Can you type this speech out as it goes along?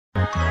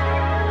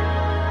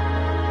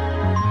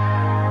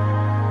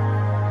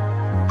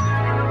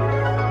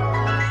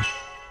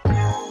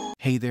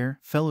Hey there,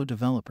 fellow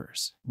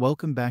developers.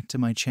 Welcome back to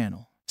my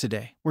channel.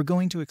 Today, we're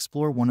going to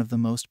explore one of the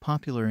most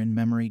popular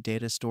in-memory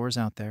data stores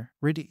out there,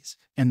 Redis.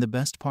 And the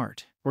best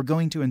part, we're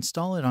going to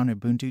install it on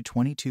Ubuntu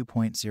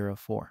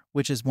 22.04,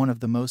 which is one of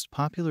the most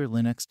popular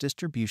Linux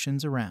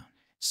distributions around.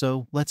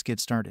 So, let's get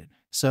started.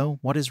 So,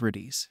 what is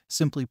Redis?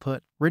 Simply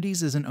put,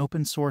 Redis is an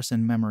open-source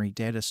in-memory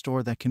data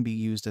store that can be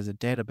used as a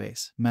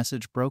database,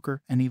 message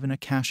broker, and even a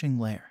caching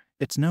layer.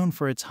 It's known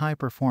for its high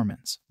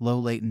performance, low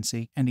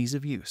latency, and ease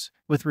of use.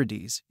 With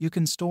Redis, you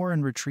can store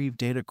and retrieve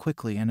data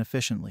quickly and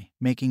efficiently,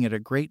 making it a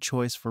great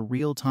choice for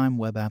real-time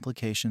web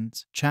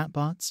applications,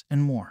 chatbots,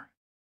 and more.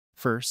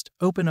 First,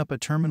 open up a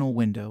terminal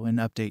window and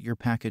update your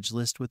package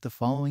list with the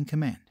following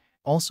command.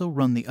 Also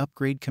run the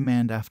upgrade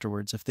command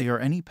afterwards if there are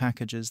any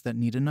packages that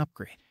need an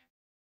upgrade.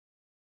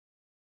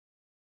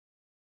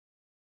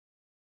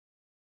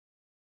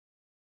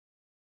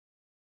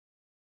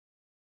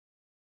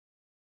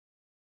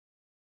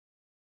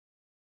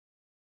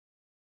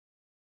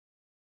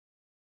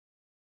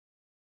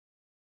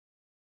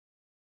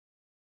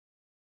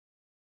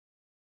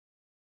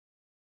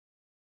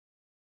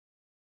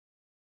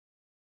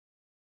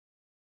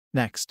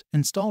 Next,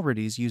 install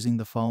Redis using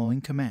the following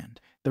command.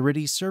 The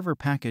redis-server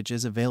package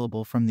is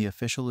available from the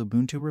official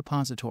Ubuntu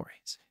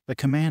repositories. The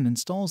command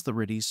installs the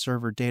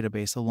redis-server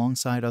database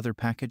alongside other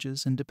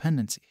packages and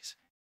dependencies.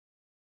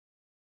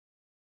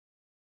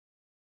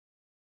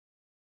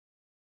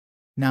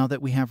 Now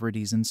that we have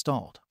Redis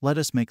installed, let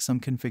us make some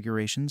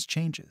configurations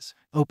changes.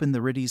 Open the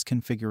Redis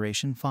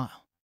configuration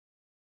file.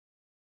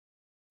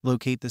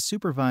 Locate the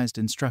supervised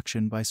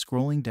instruction by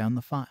scrolling down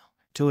the file.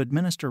 To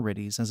administer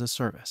Redis as a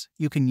service,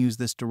 you can use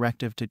this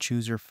directive to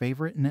choose your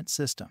favorite init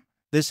system.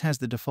 This has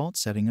the default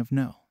setting of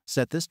No.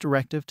 Set this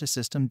directive to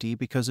systemd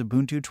because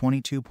Ubuntu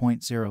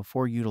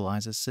 22.04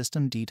 utilizes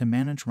systemd to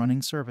manage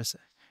running services.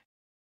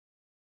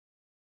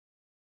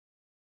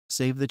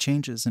 Save the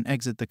changes and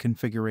exit the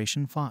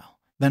configuration file.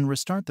 Then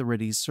restart the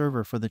Redis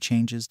server for the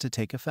changes to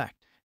take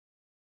effect.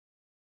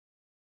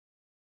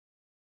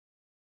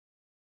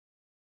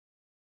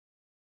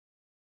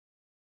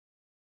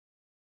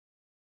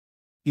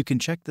 You can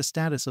check the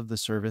status of the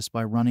service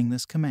by running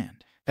this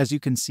command. As you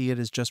can see, it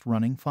is just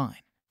running fine.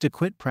 To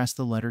quit, press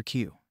the letter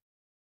Q.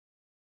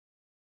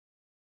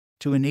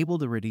 To enable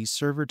the Redis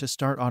server to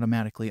start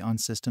automatically on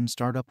system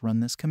startup,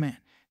 run this command.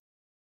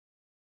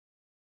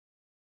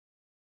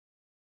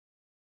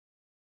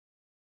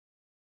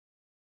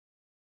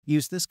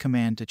 Use this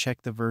command to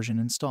check the version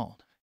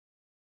installed.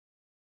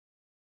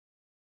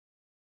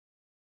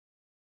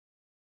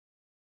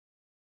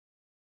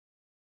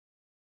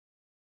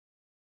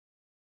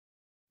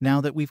 Now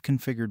that we've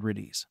configured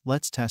Redis,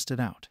 let's test it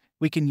out.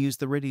 We can use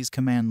the Redis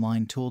command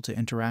line tool to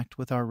interact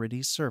with our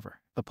Redis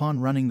server.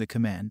 Upon running the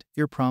command,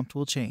 your prompt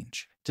will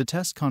change. To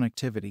test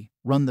connectivity,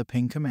 run the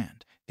ping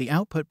command. The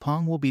output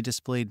pong will be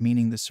displayed,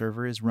 meaning the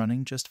server is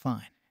running just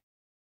fine.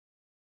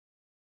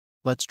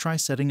 Let's try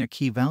setting a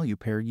key value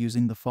pair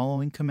using the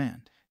following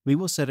command. We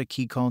will set a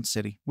key called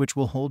city, which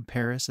will hold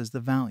Paris as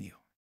the value.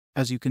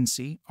 As you can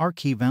see, our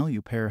key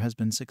value pair has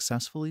been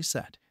successfully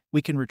set.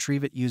 We can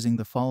retrieve it using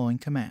the following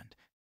command.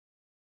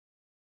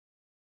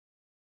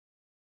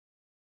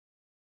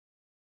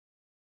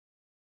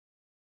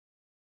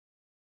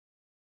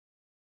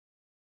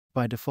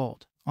 By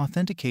default,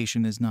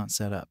 authentication is not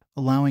set up,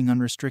 allowing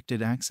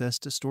unrestricted access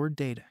to stored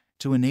data.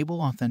 To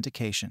enable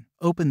authentication,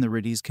 open the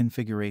Redis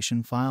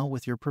configuration file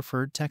with your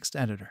preferred text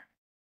editor.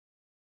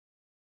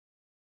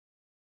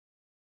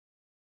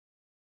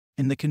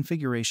 In the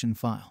configuration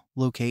file,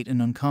 locate and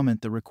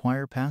uncomment the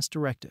require pass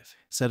directive.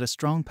 Set a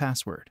strong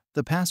password.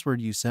 The password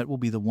you set will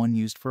be the one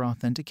used for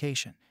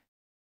authentication.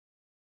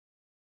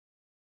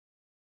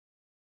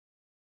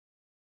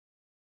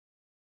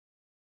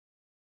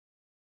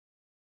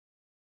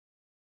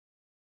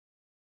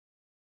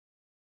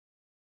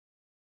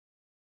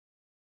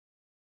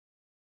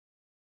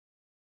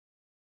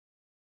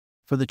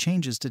 For the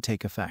changes to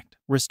take effect,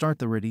 restart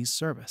the Redis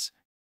service.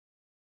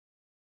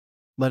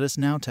 Let us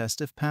now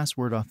test if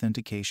password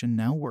authentication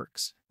now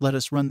works. Let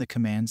us run the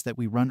commands that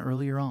we run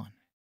earlier on.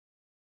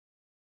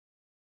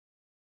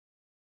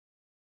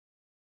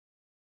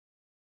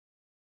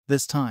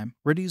 This time,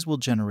 Redis will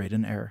generate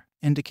an error,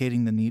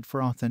 indicating the need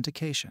for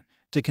authentication.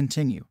 To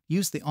continue,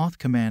 use the auth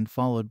command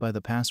followed by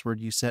the password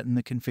you set in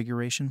the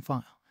configuration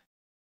file.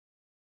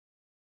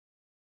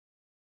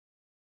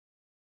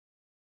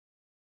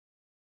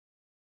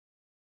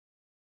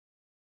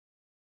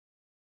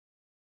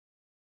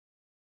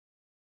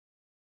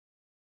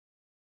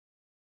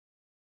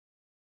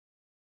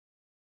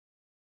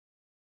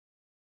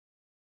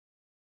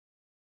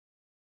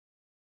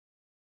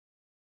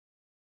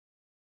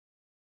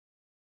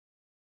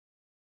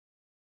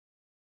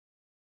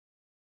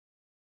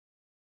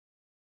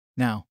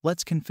 Now,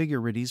 let's configure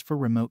Redis for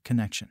remote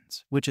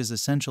connections, which is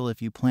essential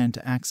if you plan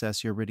to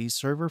access your Redis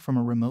server from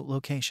a remote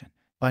location.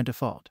 By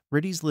default,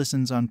 Redis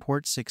listens on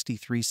port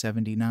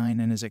 6379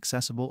 and is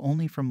accessible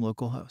only from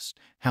localhost.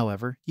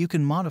 However, you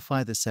can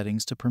modify the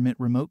settings to permit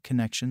remote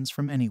connections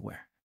from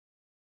anywhere.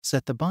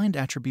 Set the bind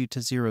attribute to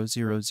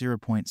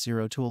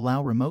 0.0 to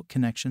allow remote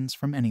connections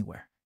from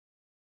anywhere.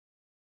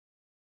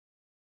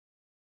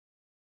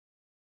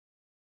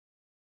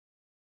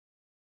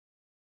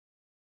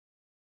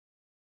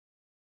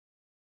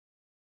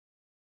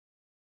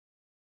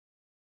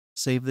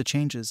 Save the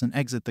changes and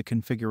exit the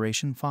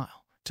configuration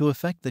file. To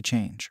effect the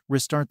change,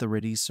 restart the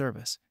Redis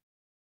service.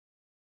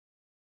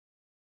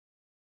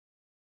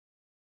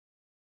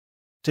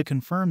 To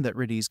confirm that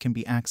Redis can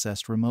be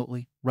accessed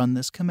remotely, run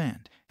this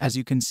command. As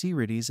you can see,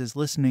 Redis is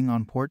listening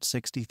on port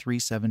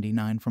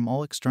 6379 from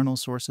all external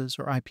sources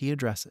or IP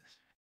addresses.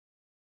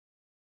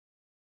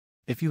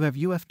 If you have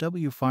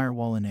UFW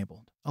firewall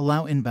enabled,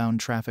 allow inbound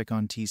traffic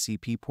on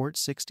TCP port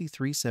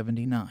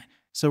 6379.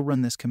 So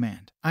run this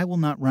command. I will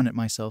not run it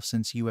myself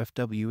since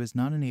UFW is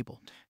not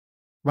enabled.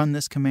 Run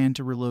this command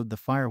to reload the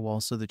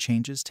firewall so the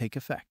changes take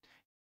effect.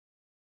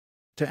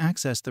 To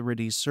access the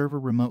Redis server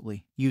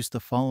remotely, use the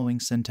following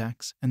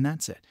syntax, and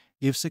that's it.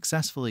 You've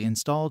successfully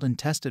installed and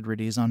tested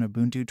Redis on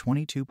Ubuntu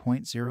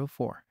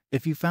 22.04.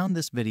 If you found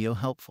this video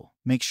helpful,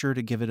 make sure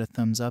to give it a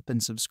thumbs up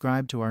and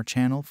subscribe to our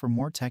channel for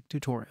more tech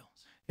tutorials.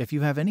 If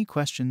you have any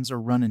questions or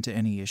run into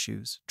any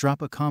issues,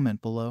 drop a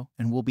comment below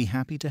and we'll be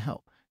happy to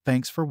help.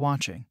 Thanks for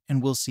watching,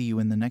 and we'll see you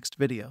in the next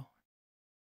video.